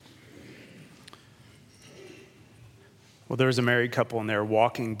Well, there's a married couple and they're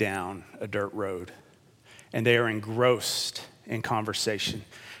walking down a dirt road and they are engrossed in conversation.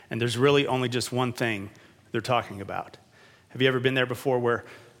 And there's really only just one thing they're talking about. Have you ever been there before where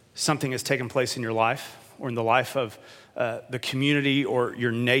something has taken place in your life or in the life of the community or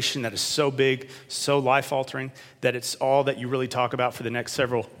your nation that is so big, so life-altering, that it's all that you really talk about for the next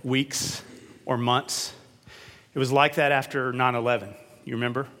several weeks or months? It was like that after 9/11. You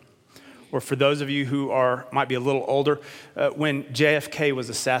remember? Or for those of you who might be a little older, when JFK was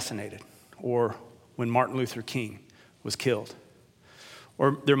assassinated, or when Martin Luther King was killed.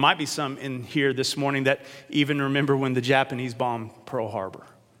 Or there might be some in here this morning that even remember when the Japanese bombed Pearl Harbor.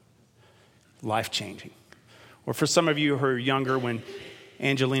 Life-changing. Or for some of you who are younger, when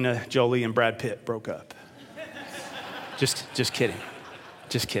Angelina Jolie and Brad Pitt broke up. Just kidding.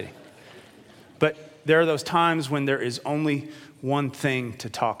 Just kidding. But there are those times when there is only one thing to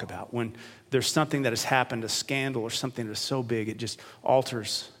talk about, when there's something that has happened, a scandal or something that is so big, it just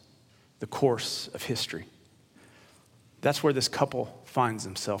alters the course of history. That's where this couple finds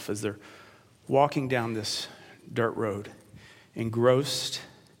themselves as they're walking down this dirt road, engrossed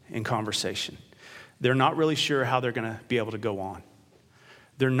in conversation. They're not really sure how they're going to be able to go on.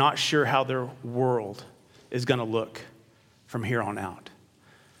 They're not sure how their world is going to look from here on out.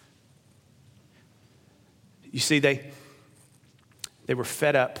 You see, they were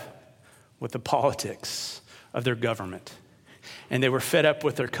fed up with the politics of their government. And they were fed up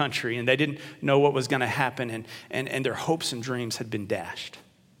with their country, and they didn't know what was going to happen, and their hopes and dreams had been dashed.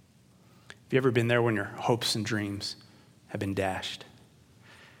 Have you ever been there when your hopes and dreams have been dashed?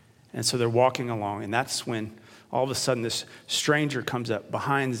 And so they're walking along, and that's when all of a sudden this stranger comes up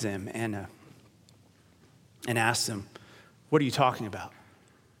behind them and asks them, "What are you talking about?"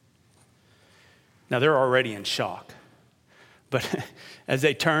 Now, they're already in shock. But as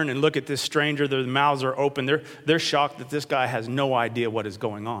they turn and look at this stranger, their mouths are open. They're shocked that this guy has no idea what is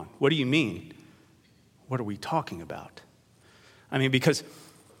going on. What do you mean? What are we talking about? I mean, because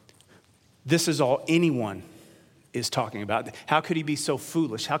this is all anyone is talking about. How could he be so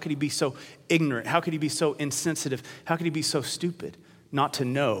foolish? How could he be so ignorant? How could he be so insensitive? How could he be so stupid not to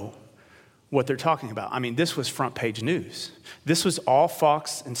know what they're talking about? I mean, this was front page news. This was all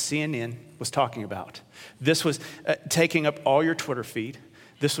Fox and CNN was talking about. This was taking up all your Twitter feed.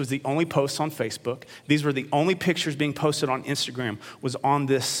 This was the only posts on Facebook. These were the only pictures being posted on Instagram was on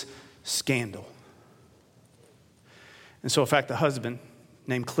this scandal. And so, in fact, the husband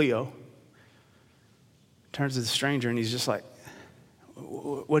named Cleo turns to the stranger and he's just like,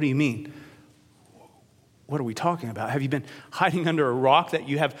 "What do you mean? What are we talking about? Have you been hiding under a rock that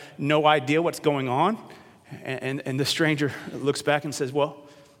you have no idea what's going on?" And the stranger looks back and says, "Well,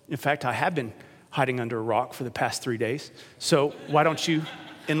 in fact, I have been hiding under a rock for the past 3 days. So why don't you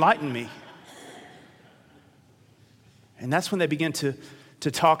enlighten me?" And that's when they begin to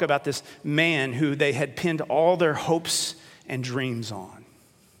talk about this man who they had pinned all their hopes and dreams on.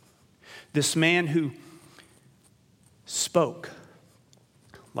 This man who spoke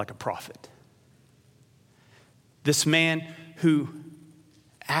like a prophet. This man who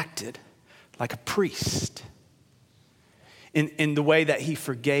acted like a priest in the way that he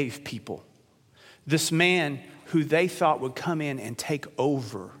forgave people. This man who they thought would come in and take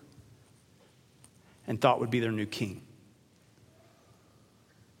over and thought would be their new king.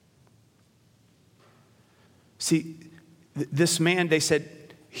 See, this man, they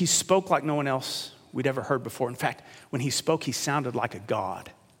said, he spoke like no one else we'd ever heard before. In fact, when he spoke, he sounded like a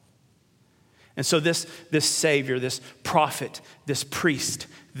god. And so this Savior, this prophet, this priest,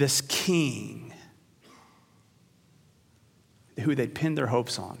 this king, who they'd pinned their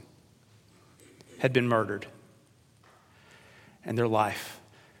hopes on, had been murdered. And their life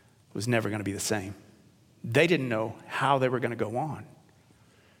was never going to be the same. They didn't know how they were going to go on.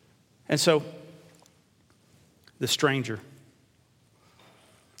 And so the stranger,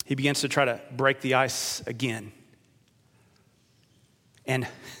 he begins to try to break the ice again. And,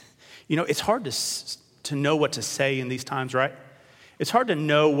 you know, it's hard to know what to say in these times, right? It's hard to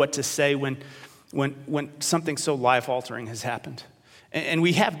know what to say when something so life-altering has happened. And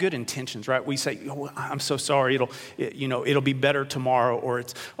we have good intentions, right? We say, "Oh, I'm so sorry, it'll be better tomorrow," or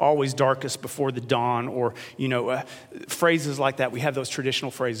 "It's always darkest before the dawn," or, phrases like that. We have those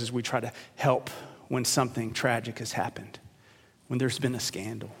traditional phrases we try to help when something tragic has happened, when there's been a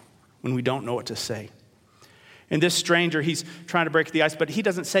scandal, when we don't know what to say. And this stranger, he's trying to break the ice, but he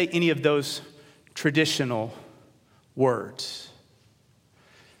doesn't say any of those traditional words.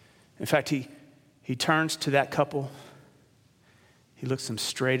 In fact, he turns to that couple. He looks them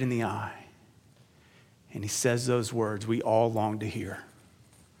straight in the eye, and he says those words we all long to hear.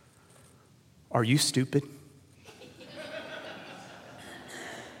 "Are you stupid?"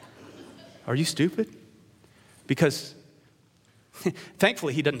 Are you stupid? Because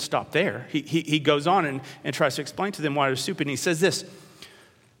thankfully he doesn't stop there. He goes on and tries to explain to them why they're stupid. And he says this,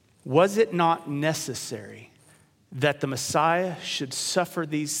 was it not necessary that the Messiah should suffer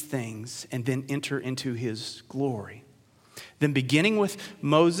these things and then enter into his glory? Then beginning with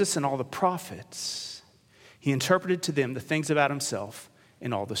Moses and all the prophets, he interpreted to them the things about himself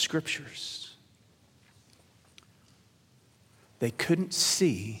in all the scriptures. They couldn't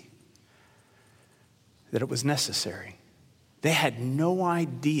see that it was necessary. They had no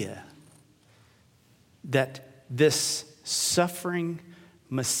idea that this suffering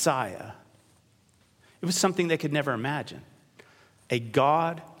Messiah, it was something they could never imagine. A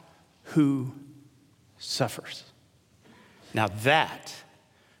God who suffers. Now that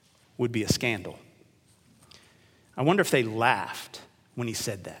would be a scandal. I wonder if they laughed when he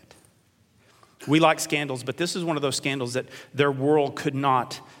said that. We like scandals, but this is one of those scandals that their world could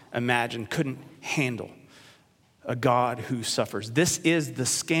not imagine, couldn't handle. A God who suffers. This is the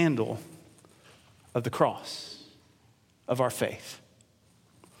scandal of the cross, of our faith.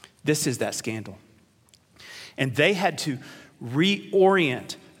 This is that scandal. And they had to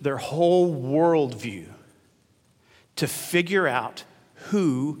reorient their whole worldview to figure out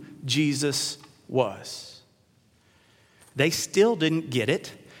who Jesus was. They still didn't get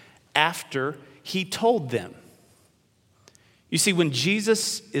it after he told them. You see, when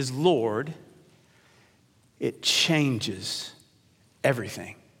Jesus is Lord, it changes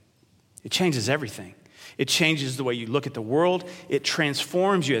everything. It changes everything. It changes the way you look at the world. It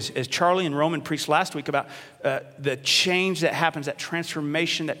transforms you. As Charlie and Roman preached last week about the change that happens, that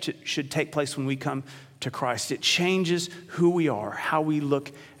transformation that should take place when we come to Christ. It changes who we are, how we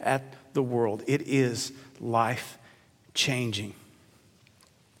look at the world. It is life-changing.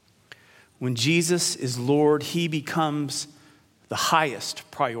 When Jesus is Lord, he becomes the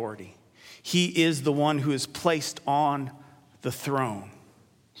highest priority. He is the one who is placed on the throne,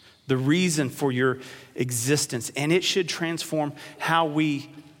 the reason for your existence. And it should transform how we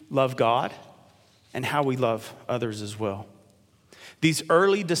love God and how we love others as well. These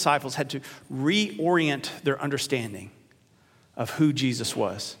early disciples had to reorient their understanding of who Jesus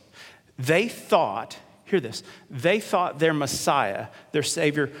was. They thought, hear this, they thought their Messiah, their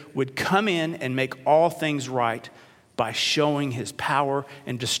Savior, would come in and make all things right by showing his power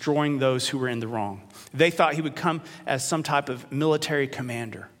and destroying those who were in the wrong. They thought he would come as some type of military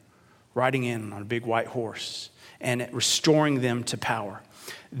commander, riding in on a big white horse and restoring them to power.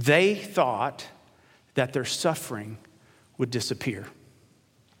 They thought that their suffering would disappear.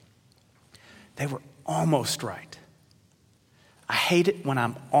 They were almost right. I hate it when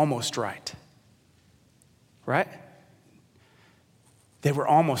I'm almost right. Right? They were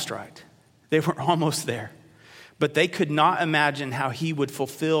almost right. They were almost there. But they could not imagine how he would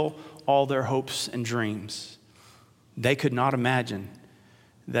fulfill all their hopes and dreams. They could not imagine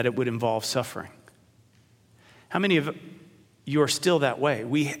that it would involve suffering. How many of you are still that way?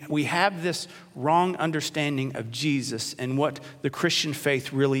 We have this wrong understanding of Jesus and what the Christian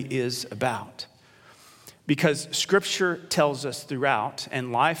faith really is about. Because Scripture tells us throughout,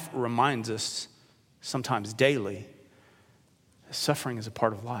 and life reminds us sometimes daily, suffering is a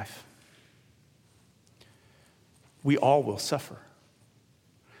part of life. We all will suffer.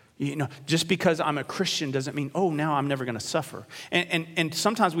 You know, just because I'm a Christian doesn't mean, oh, now I'm never going to suffer. And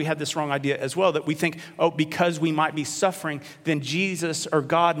sometimes we have this wrong idea as well, that we think, oh, because we might be suffering, then Jesus or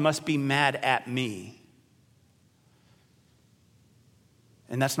God must be mad at me.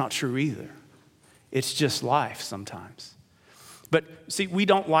 And that's not true either. It's just life sometimes. But see, we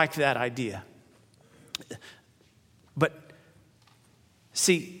don't like that idea. But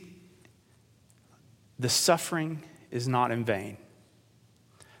see, the suffering is not in vain.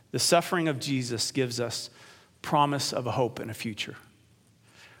 The suffering of Jesus gives us promise of a hope and a future.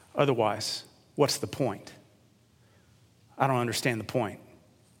 Otherwise, what's the point? I don't understand the point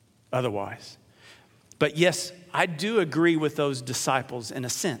otherwise. But yes, I do agree with those disciples in a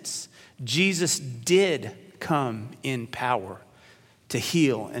sense. Jesus did come in power to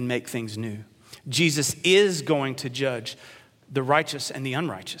heal and make things new. Jesus is going to judge the righteous and the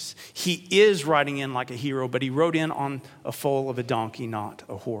unrighteous. He is riding in like a hero, but he rode in on a foal of a donkey, not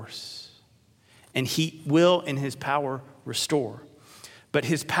a horse. And he will, in his power, restore. But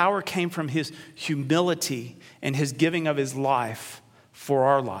his power came from his humility and his giving of his life for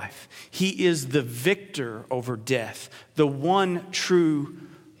our life. He is the victor over death, the one true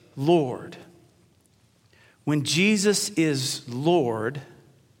Lord. When Jesus is Lord,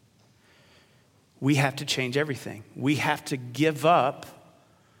 we have to change everything. We have to give up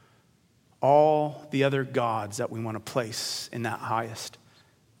all the other gods that we want to place in that highest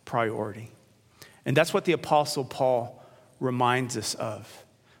priority. And that's what the Apostle Paul reminds us of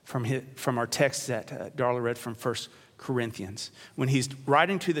from our text that Darla read from 1 Corinthians. When he's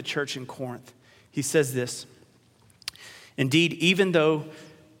writing to the church in Corinth, he says this, "Indeed, even though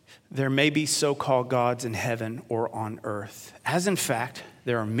there may be so-called gods in heaven or on earth, as in fact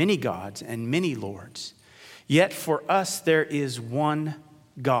there are many gods and many lords, yet for us there is one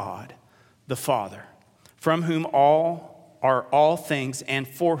God, the Father, from whom are all things and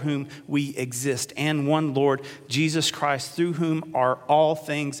for whom we exist, and one Lord, Jesus Christ, through whom are all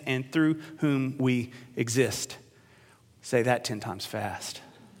things and through whom we exist." Say that 10 times fast.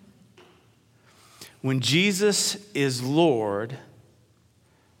 When Jesus is Lord,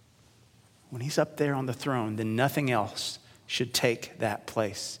 when he's up there on the throne, then nothing else should take that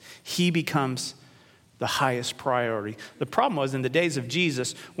place. He becomes the highest priority. The problem was in the days of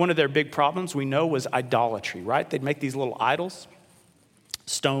Jesus, one of their big problems we know was idolatry, right? They'd make these little idols,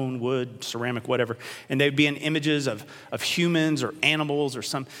 stone, wood, ceramic, whatever, and they'd be in images of humans or animals or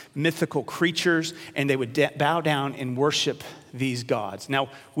some mythical creatures, and they would bow down and worship these gods. Now,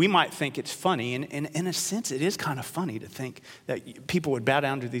 we might think it's funny, and in a sense, it is kind of funny to think that people would bow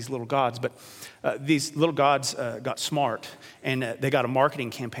down to these little gods, but these little gods got smart, and they got a marketing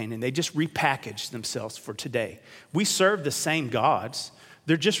campaign, and they just repackaged themselves for today. We serve the same gods.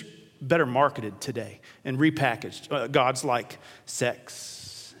 They're just better marketed today and repackaged. Gods like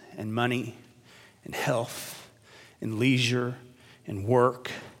sex and money and health and leisure and work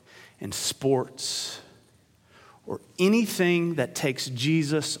and sports, or anything that takes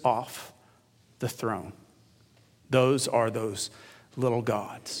Jesus off the throne. Those are those little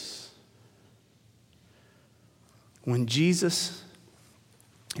gods. When Jesus,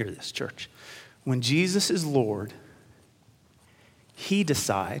 hear this, church, when Jesus is Lord, he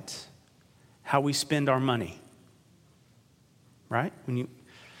decides how we spend our money, right?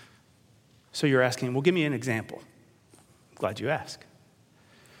 So you're asking, well, give me an example. I'm glad you asked.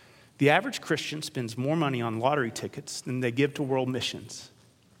 The average Christian spends more money on lottery tickets than they give to world missions.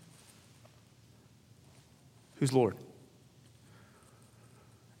 Who's Lord?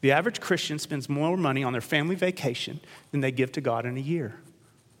 The average Christian spends more money on their family vacation than they give to God in a year.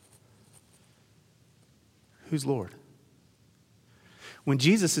 Who's Lord? When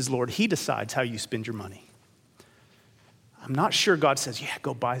Jesus is Lord, he decides how you spend your money. I'm not sure God says, yeah,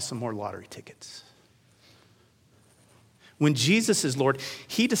 go buy some more lottery tickets. When Jesus is Lord,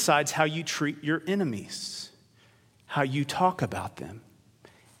 he decides how you treat your enemies, how you talk about them,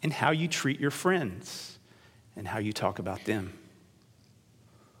 and how you treat your friends, and how you talk about them.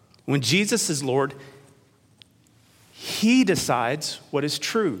 When Jesus is Lord, he decides what is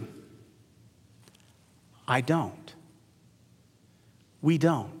true. I don't. We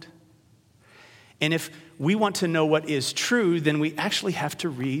don't. And if we want to know what is true, then we actually have to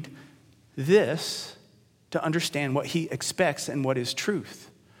read this to understand what he expects and what is truth.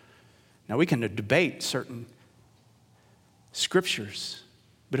 Now, we can debate certain scriptures,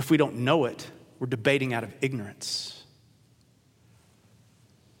 but if we don't know it, we're debating out of ignorance.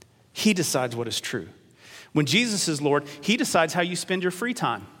 He decides what is true. When Jesus is Lord, he decides how you spend your free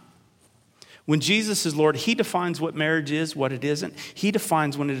time. When Jesus is Lord, he defines what marriage is, what it isn't. He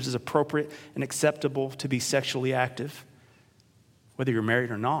defines when it is appropriate and acceptable to be sexually active, whether you're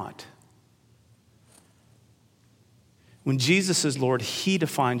married or not. When Jesus is Lord, he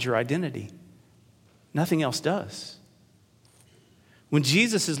defines your identity. Nothing else does. When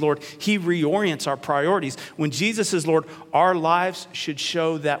Jesus is Lord, he reorients our priorities. When Jesus is Lord, our lives should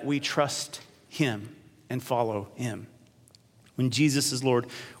show that we trust him and follow him. When Jesus is Lord,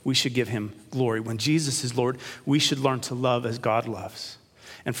 we should give him glory. When Jesus is Lord, we should learn to love as God loves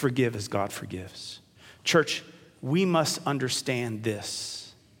and forgive as God forgives. Church, we must understand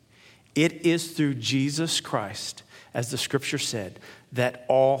this. It is through Jesus Christ, as the scripture said, that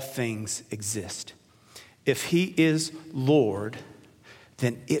all things exist. If he is Lord,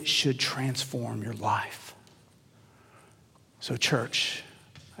 then it should transform your life. So, church,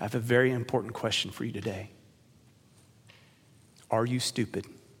 I have a very important question for you today. Are you stupid?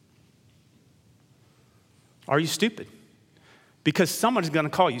 Are you stupid? Because someone's going to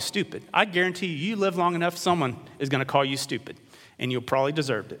call you stupid. I guarantee you live long enough, someone is going to call you stupid, and you'll probably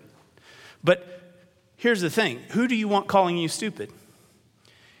deserve it. But here's the thing. Who do you want calling you stupid?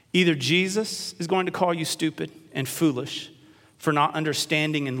 Either Jesus is going to call you stupid and foolish for not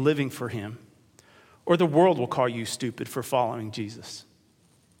understanding and living for him, or the world will call you stupid for following Jesus.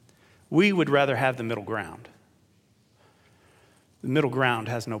 We would rather have the middle ground. The middle ground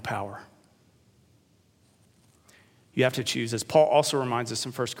has no power. You have to choose. As Paul also reminds us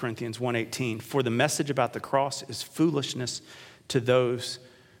in 1 Corinthians 1:18, for the message about the cross is foolishness to those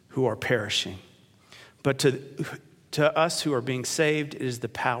who are perishing. But to us who are being saved, it is the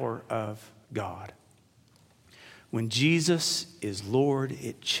power of God. When Jesus is Lord,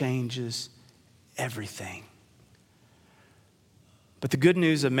 it changes everything. But the good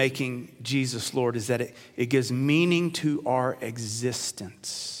news of making Jesus Lord is that it gives meaning to our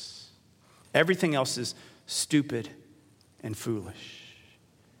existence. Everything else is stupid and foolish.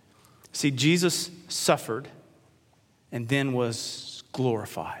 See, Jesus suffered and then was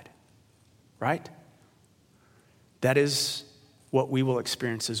glorified, right? That is what we will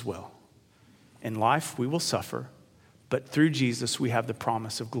experience as well. In life, we will suffer, but through Jesus, we have the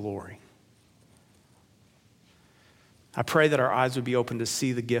promise of glory. I pray that our eyes would be open to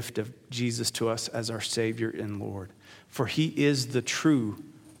see the gift of Jesus to us as our Savior and Lord. For he is the true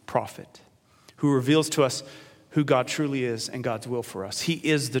prophet who reveals to us who God truly is and God's will for us. He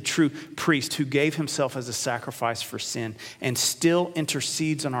is the true priest who gave himself as a sacrifice for sin and still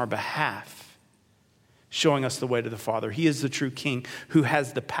intercedes on our behalf, showing us the way to the Father. He is the true king who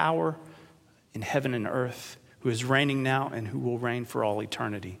has the power in heaven and earth, who is reigning now and who will reign for all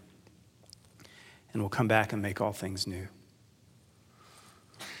eternity, and will come back and make all things new.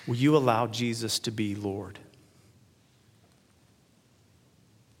 Will you allow Jesus to be Lord?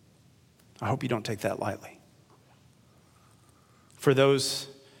 I hope you don't take that lightly. For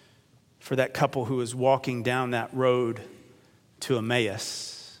that couple who is walking down that road to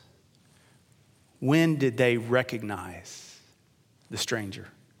Emmaus, when did they recognize the stranger?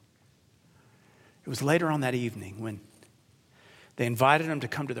 It was later on that evening when they invited him to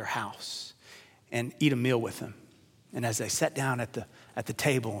come to their house and eat a meal with them. And as they sat down at the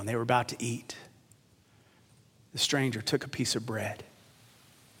table and they were about to eat, the stranger took a piece of bread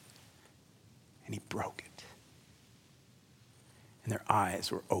and he broke it. And their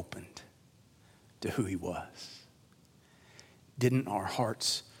eyes were opened to who he was. Didn't our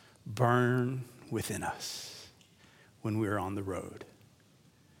hearts burn within us when we were on the road?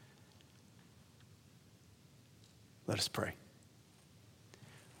 Let us pray.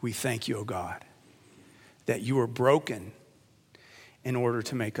 We thank you, O God, that you were broken in order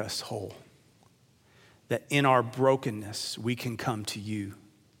to make us whole. That in our brokenness, we can come to you.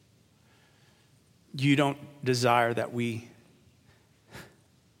 You don't desire that we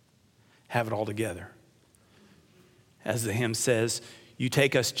have it all together. As the hymn says, you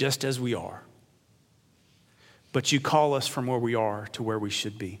take us just as we are. But you call us from where we are to where we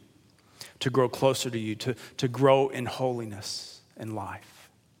should be, to grow closer to you, to grow in holiness and life.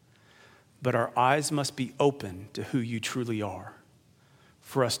 But our eyes must be open to who you truly are,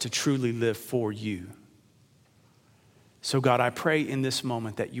 for us to truly live for you. So God, I pray in this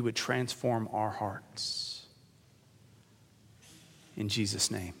moment that you would transform our hearts. In Jesus'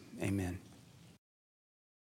 name, amen.